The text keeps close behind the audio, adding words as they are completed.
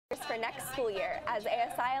for next school year as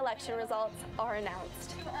ASI election results are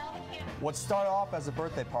announced. What started off as a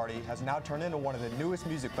birthday party has now turned into one of the newest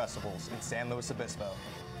music festivals in San Luis Obispo.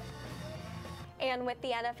 And with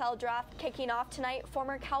the NFL draft kicking off tonight,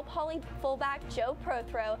 former Cal Poly fullback Joe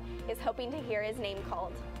Prothro is hoping to hear his name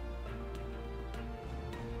called.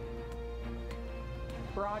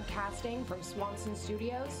 Broadcasting from Swanson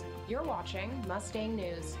Studios, you're watching Mustang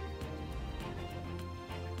News.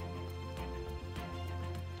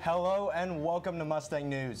 Hello and welcome to Mustang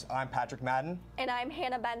News. I'm Patrick Madden. And I'm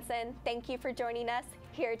Hannah Benson. Thank you for joining us.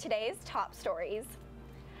 Here are today's top stories.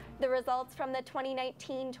 The results from the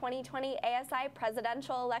 2019-2020 ASI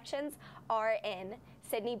presidential elections are in.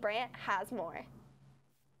 Sydney Brandt has more.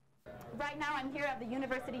 Right now I'm here at the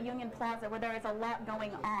University Union Plaza where there is a lot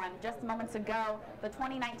going on. Just moments ago, the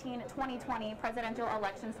 2019-2020 presidential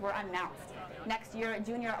elections were announced. Next year,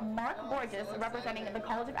 junior Mark Borges, representing the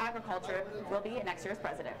College of Agriculture, will be next year's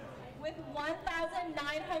president. With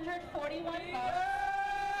 1,941 votes,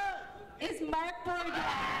 is Mark Borges.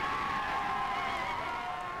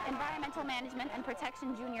 Environmental Management and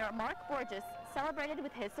Protection junior Mark Borges celebrated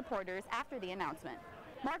with his supporters after the announcement.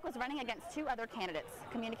 Mark was running against two other candidates,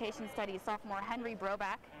 Communication Studies sophomore Henry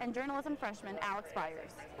Broback and Journalism freshman Alex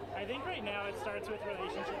Byers. I think right now it starts with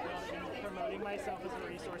relationship building, promoting myself as a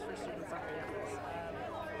resource for students on campus.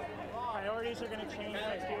 Priorities are going to change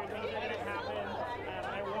next year, things are going to happen, and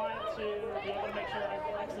I want to be able to make sure that I'm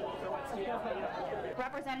flexible for what students need.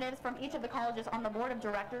 Representatives from each of the colleges on the board of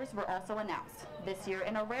directors were also announced. This year,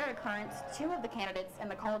 in a rare occurrence, two of the candidates in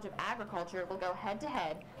the College of Agriculture will go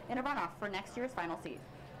head-to-head in a runoff for next year's final seat.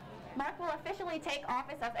 Mark will officially take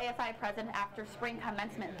office as ASI President after spring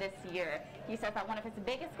commencement this year. He says that one of his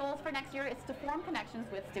biggest goals for next year is to form connections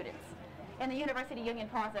with students. In the University Union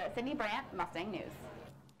Plaza, Sydney Brandt, Mustang News.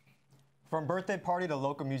 From birthday party to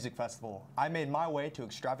local music festival, I made my way to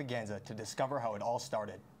Extravaganza to discover how it all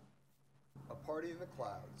started. A party in the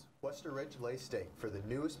clouds, Wester Ridge lays stake for the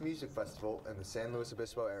newest music festival in the San Luis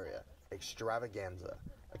Obispo area, Extravaganza,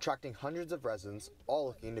 attracting hundreds of residents, all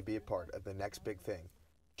looking to be a part of the next big thing.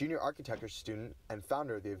 Junior architecture student and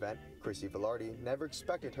founder of the event, Chrissy Velarde, never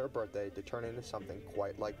expected her birthday to turn into something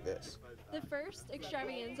quite like this. The first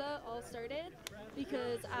Extravaganza all started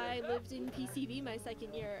because I lived in PCV my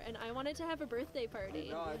second year and I wanted to have a birthday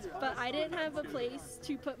party, but I didn't have a place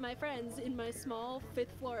to put my friends in my small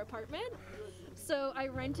 5th floor apartment. So I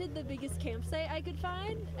rented the biggest campsite I could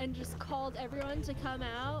find and just called everyone to come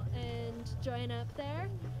out and join up there.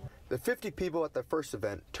 The 50 people at the first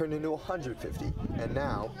event turned into 150, and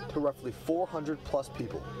now to roughly 400 plus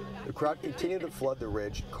people. The crowd continued to flood the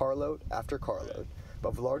ridge carload after carload,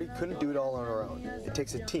 but Velarde couldn't do it all on her own. It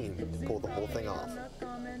takes a team to pull the whole thing off.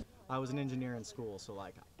 I was an engineer in school, so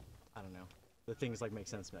I don't know. The things make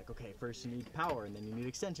sense to me. Okay, first you need power, and then you need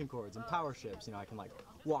extension cords and power ships. I can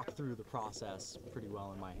walk through the process pretty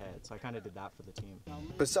well in my head. So I kind of did that for the team.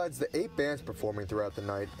 Besides the 8 bands performing throughout the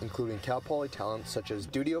night, including Cal Poly talents such as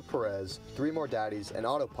Dudio Perez, 3 More Daddies, and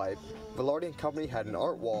Autopipe, Velarde and company had an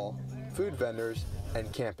art wall, food vendors,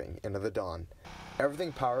 and camping into the dawn.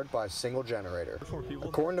 Everything powered by a single generator.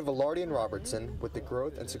 According to Velarde and Robertson, with the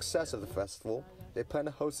growth and success of the festival, they plan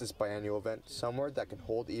to host this biannual event somewhere that can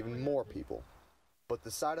hold even more people. But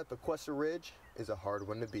the side up at Wester Ridge is a hard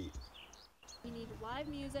one to beat. We need live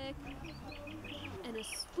music and a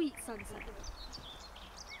sweet sunset.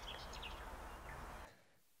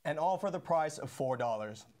 And all for the price of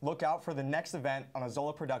 $4. Look out for the next event on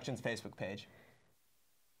Azola Productions Facebook page.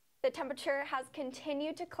 The temperature has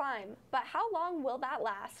continued to climb, but how long will that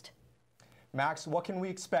last? Max, what can we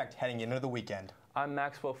expect heading into the weekend? I'm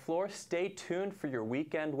Maxwell Floor. Stay tuned for your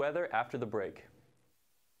weekend weather after the break.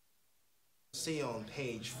 See on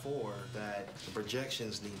page 4 that the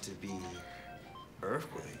projections need to be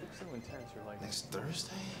earthquake. So intense, you're like next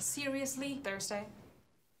Thursday? Seriously? Thursday?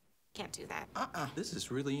 Can't do that. This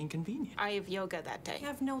is really inconvenient. I have yoga that day. I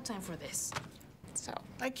have no time for this. So.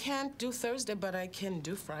 I can't do Thursday, but I can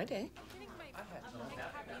do Friday.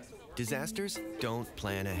 Disasters don't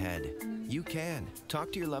plan ahead. You can.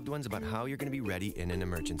 Talk to your loved ones about how you're going to be ready in an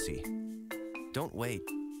emergency. Don't wait.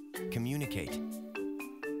 Communicate.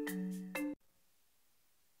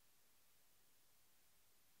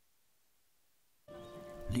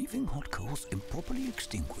 Leaving hot coals improperly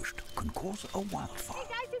extinguished can cause a wildfire. Hey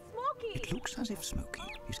guys, it's Smokey! It looks as if Smokey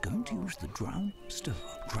is going to use the drown, stir,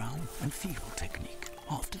 drown and feel technique.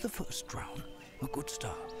 After the first drown, a good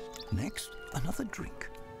start. Next, another drink.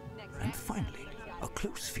 And finally, a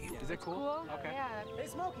close feel. Is it cool? Okay. Yeah. Hey,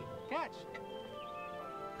 Smokey, catch!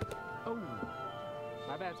 Oh,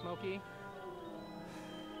 my bad, Smokey.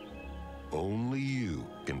 Only you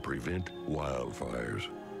can prevent wildfires.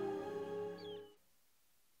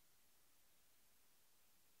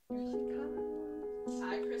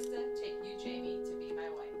 I, Krista, take you, Jamie, to be my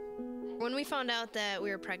wife. When we found out that we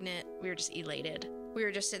were pregnant, we were just elated. We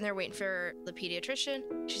were just sitting there waiting for the pediatrician.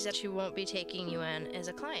 She said she won't be taking you in as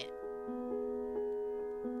a client.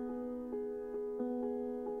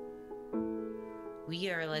 We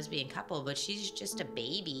are a lesbian couple, but she's just a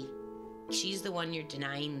baby. She's the one you're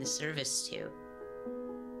denying the service to.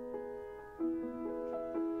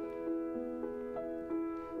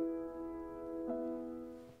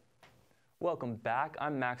 Welcome back.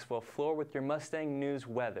 I'm Maxwell Floor with your Mustang News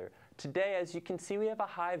weather. Today, as you can see, we have a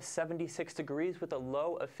high of 76 degrees with a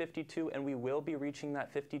low of 52, and we will be reaching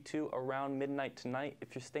that 52 around midnight tonight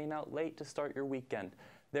if you're staying out late to start your weekend.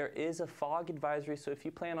 There is a fog advisory, so if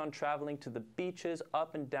you plan on traveling to the beaches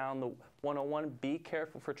up and down the 101, be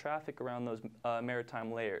careful for traffic around those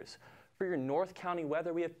maritime layers. For your North County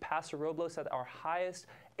weather, we have Paso Robles at our highest,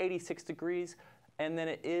 86 degrees, and then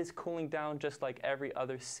it is cooling down just like every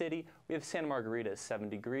other city. We have Santa Margarita at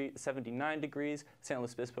 79 degrees, San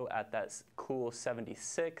Luis Obispo at that cool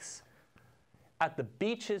 76. At the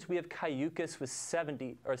beaches, we have Cayucas with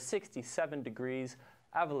 67 degrees,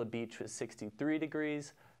 Avila Beach with 63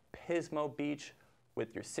 degrees, Pismo Beach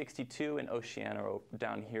with your 62, and Oceano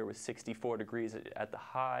down here with 64 degrees at the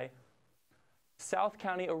high. South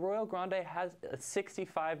County, Arroyo Grande has a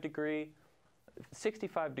 65 degree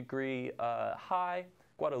high.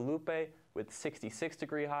 Guadalupe with 66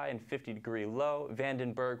 degree high and 50 degree low.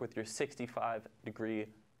 Vandenberg with your 65 degree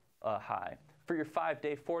high. For your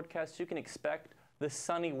 5-day forecast, you can expect the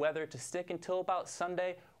sunny weather to stick until about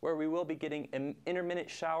Sunday, where we will be getting intermittent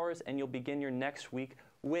showers, and you'll begin your next week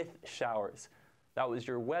with showers. That was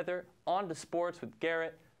your weather. On to sports with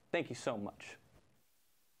Garrett. Thank you so much.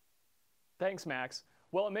 Thanks, Max.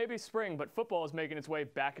 Well, it may be spring, but football is making its way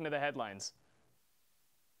back into the headlines.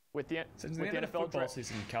 Since the end of football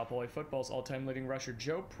season, Cal Poly football's all-time leading rusher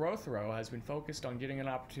Joe Prothero has been focused on getting an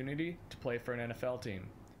opportunity to play for an NFL team.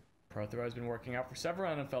 Prothero has been working out for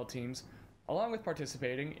several NFL teams, along with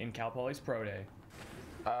participating in Cal Poly's Pro Day.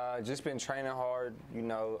 Just been training hard,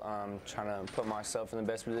 trying to put myself in the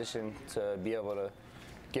best position to be able to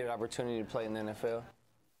get an opportunity to play in the NFL.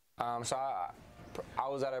 So I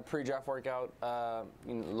was at a pre-draft workout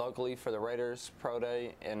locally for the Raiders Pro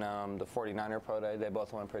Day and the 49er Pro Day. They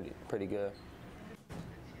both went pretty good.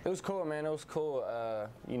 It was cool, man. It was cool,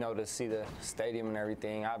 to see the stadium and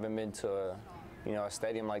everything. I haven't been to a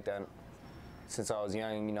stadium like that since I was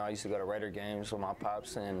young. I used to go to Raider games with my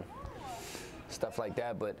pops and stuff like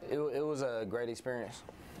that, but it was a great experience.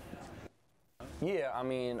 Yeah,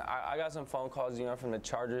 I got some phone calls, from the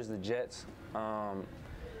Chargers, the Jets,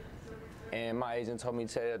 and my agent told me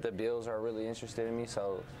today that the Bills are really interested in me.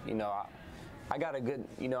 So, I got a good,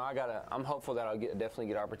 I'm hopeful that I'll definitely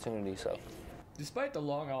get opportunity. So, despite the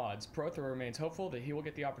long odds, Prothero remains hopeful that he will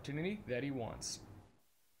get the opportunity that he wants.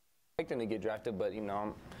 I expect him to get drafted, but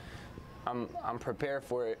I'm prepared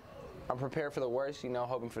for it. I'm prepared for the worst,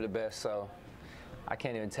 hoping for the best. So, I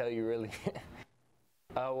can't even tell you really.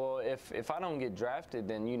 Well, if I don't get drafted,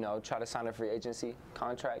 then try to sign a free agency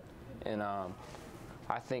contract, and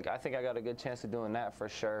I think I got a good chance of doing that for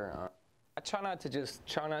sure. I try not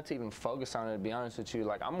to even focus on it, to be honest with you.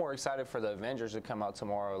 Like, I'm more excited for the Avengers to come out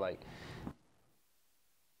tomorrow.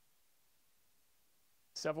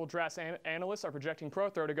 Several draft analysts are projecting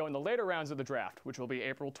Prothero to go in the later rounds of the draft, which will be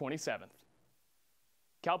April 27th.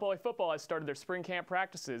 Cal Poly football has started their spring camp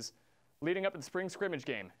practices leading up to the spring scrimmage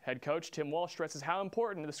game. Head coach Tim Walsh stresses how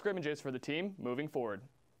important the scrimmage is for the team moving forward.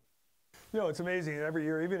 It's amazing. Every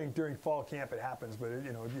year, even during fall camp, it happens, but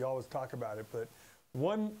you always talk about it. But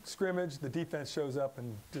one scrimmage, the defense shows up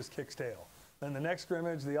and just kicks tail. Then the next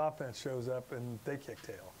scrimmage, the offense shows up and they kick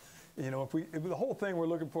tail. If the whole thing we're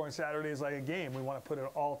looking for on Saturday is like a game, we want to put it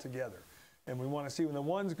all together. And we want to see when the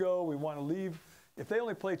ones go, we want to leave. If they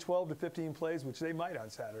only play 12 to 15 plays, which they might on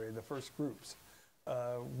Saturday, the first groups,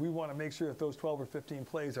 we want to make sure that those 12 or 15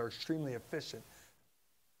 plays are extremely efficient.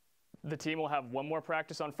 The team will have one more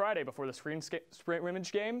practice on Friday before the spring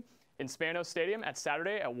scrimmage game in Spanos Stadium at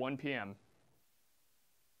Saturday at 1 p.m.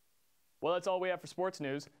 Well, that's all we have for sports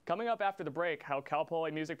news. Coming up after the break, how Cal Poly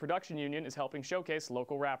Music Production Union is helping showcase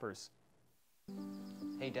local rappers.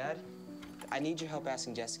 Hey, Dad, I need your help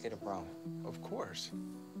asking Jessica to prom. Of course.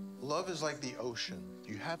 Love is like the ocean.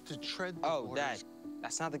 You have to tread the waters. Dad,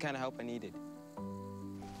 that's not the kind of help I needed.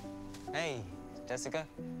 Hey, Jessica.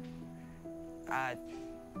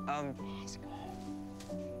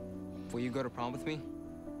 Will you go to prom with me?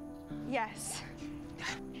 Yes.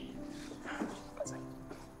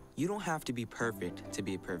 You don't have to be perfect to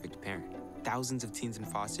be a perfect parent. Thousands of teens in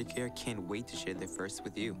foster care can't wait to share their first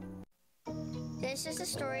with you. This is the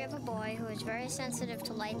story of a boy who is very sensitive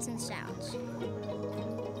to lights and sounds.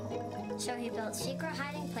 So he built secret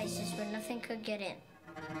hiding places where nothing could get in.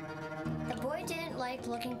 The boy didn't like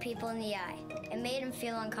looking people in the eye. It made him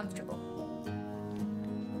feel uncomfortable.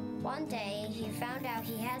 One day, he found out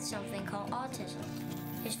he had something called autism.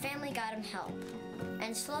 His family got him help,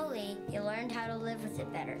 and slowly, he learned how to live with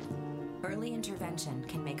it better. Early intervention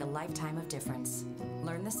can make a lifetime of difference.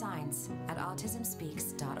 Learn the signs at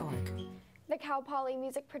autismspeaks.org. The Cal Poly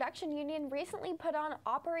Music Production Union recently put on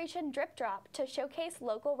Operation Drip Drop to showcase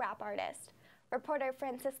local rap artists. Reporter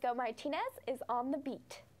Francisco Martinez is on the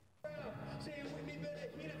beat.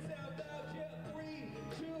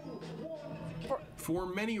 For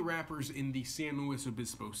many rappers in the San Luis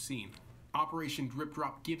Obispo scene, Operation Drip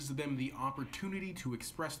Drop gives them the opportunity to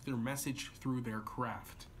express their message through their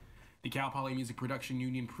craft. The Cal Poly Music Production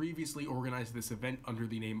Union previously organized this event under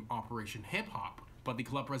the name Operation Hip Hop, but the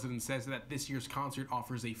club president says that this year's concert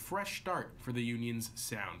offers a fresh start for the union's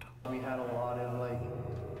sound. We had a lot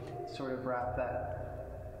of sort of rap that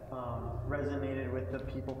resonated with the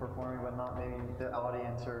people performing, but not maybe the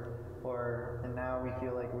audience, and now we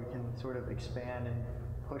feel like we can sort of expand and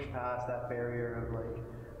push past that barrier of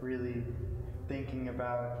really thinking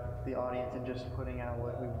about the audience and just putting out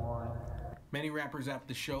what we want. Many rappers at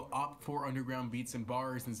the show opt for underground beats and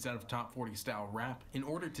bars instead of top 40 style rap in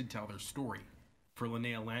order to tell their story. For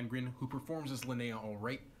Linnea Landgren, who performs as Linnea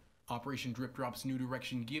Allright, Operation Drip Drop's new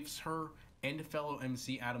direction gives her and fellow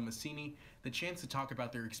MC Adam Massini the chance to talk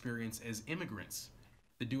about their experience as immigrants.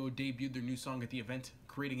 The duo debuted their new song at the event,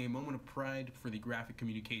 creating a moment of pride for the graphic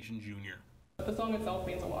communication junior. The song itself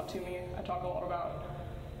means a lot to me. I talk a lot about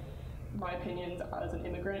my opinions as an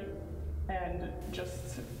immigrant, and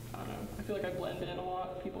just, I don't know, I feel like I blend in a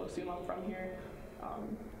lot. People assume I'm from here,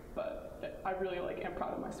 but I really am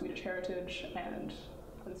proud of my Swedish heritage, and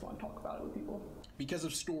I just want to talk about it with people. Because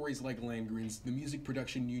of stories like Landgren's, the Music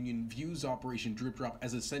Production Union views Operation Drip Drop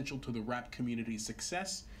as essential to the rap community's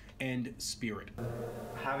success and spirit.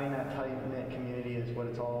 Having that tight-knit community is what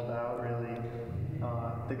it's all about, really.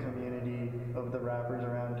 The community of the rappers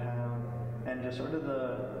around town, and just sort of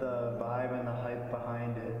the vibe and the hype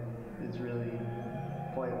behind it is really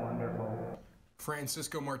quite wonderful.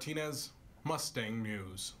 Francisco Martinez, Mustang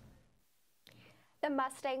News.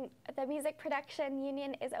 The Music Production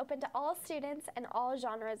Union is open to all students and all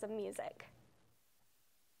genres of music.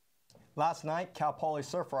 Last night, Cal Poly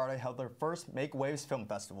Surf Friday held their first Make Waves Film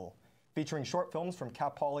Festival. Featuring short films from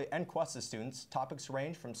Cal Poly and Cuesta students, topics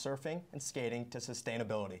range from surfing and skating to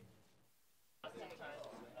sustainability.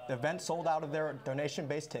 The event sold out of their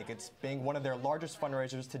donation-based tickets, being one of their largest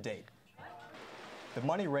fundraisers to date. The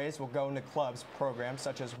money raised will go into clubs programs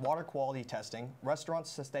such as water quality testing, restaurant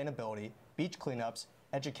sustainability, beach cleanups,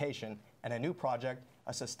 education, and a new project,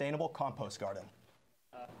 a sustainable compost garden.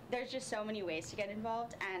 There's just so many ways to get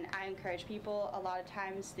involved, and I encourage people, a lot of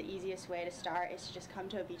times the easiest way to start is to just come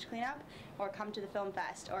to a beach cleanup, or come to the film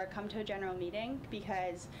fest, or come to a general meeting,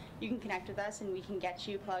 because you can connect with us and we can get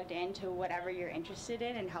you plugged into whatever you're interested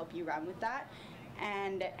in and help you run with that.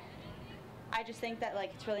 And I just think that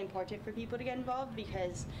it's really important for people to get involved,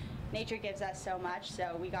 because nature gives us so much,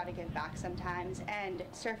 so we got to give back sometimes. And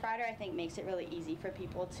Surfrider, I think, makes it really easy for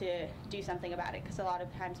people to do something about it, because a lot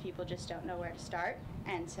of times people just don't know where to start,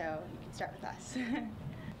 and so you can start with us.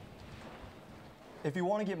 If you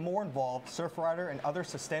want to get more involved, Surfrider and other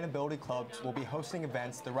sustainability clubs will be hosting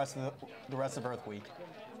events the rest of Earth Week.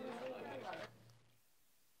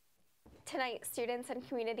 Tonight, students and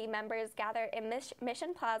community members gather in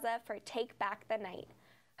Mission Plaza for Take Back the Night.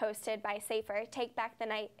 Hosted by Safer, Take Back the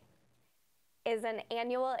Night is an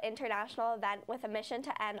annual international event with a mission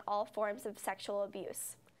to end all forms of sexual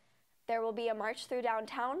abuse. There will be a march through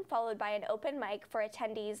downtown, followed by an open mic for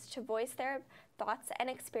attendees to voice their thoughts and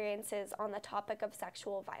experiences on the topic of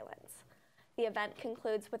sexual violence. The event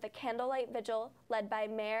concludes with a candlelight vigil led by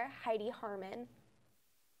Mayor Heidi Harmon.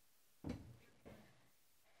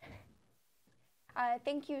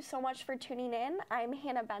 Thank you so much for tuning in. I'm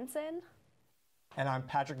Hannah Benson. And I'm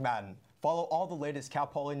Patrick Madden. Follow all the latest Cal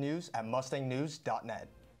Poly news at mustangnews.net.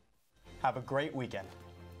 Have a great weekend.